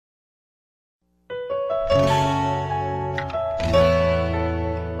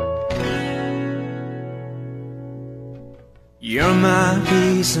You're my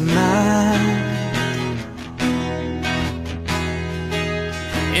peace of mind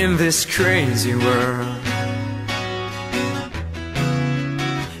in this crazy world.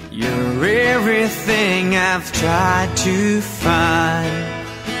 You're everything I've tried to find.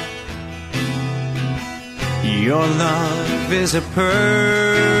 Your love is a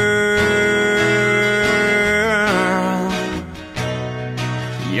pearl.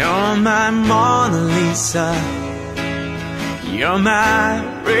 You're my Mona Lisa. You're my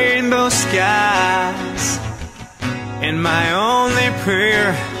rainbow skies. And my only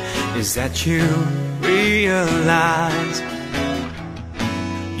prayer is that you realize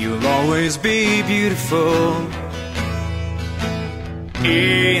you'll always be beautiful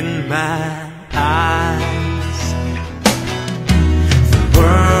in my eyes. The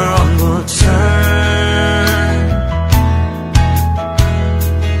world will turn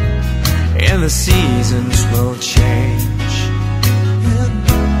and the seasons will change,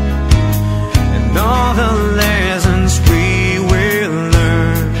 and all the lessons we will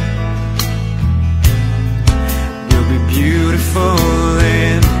learn will be beautiful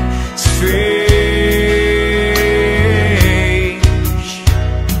and strange.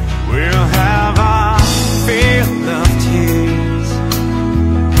 We'll have our fill of tears,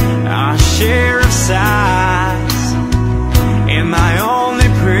 our share of sighs, and my only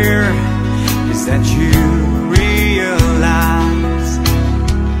prayer is that you realize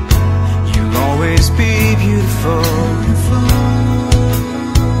you'll always be beautiful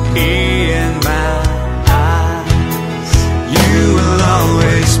in my eyes. You will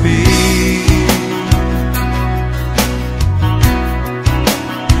always be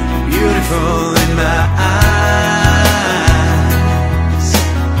beautiful in my eyes,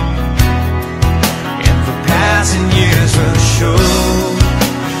 and the passing years will show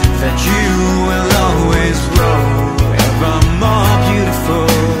that you will always grow ever more beautiful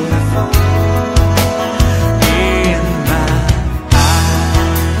in my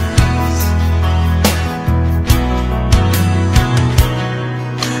eyes.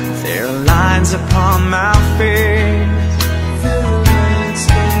 There are lines upon my face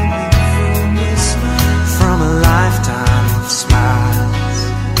from a lifetime of smiles,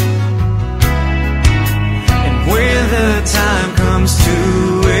 and when the time comes to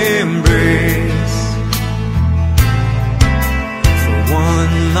embrace for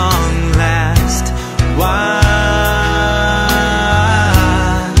one long last while,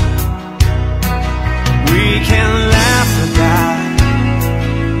 we can laugh about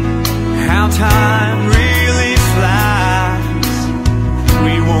how time really flies.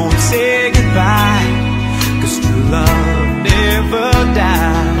 We won't say goodbye, 'cause true love never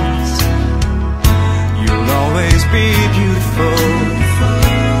dies. You'll always be beautiful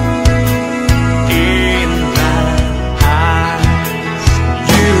in my eyes.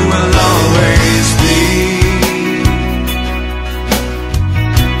 You will always be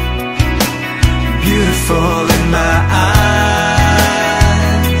beautiful in my eyes,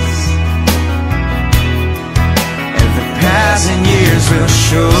 and the passing years will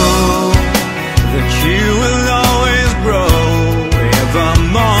show that you will always grow ever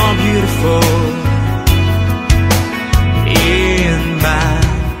more beautiful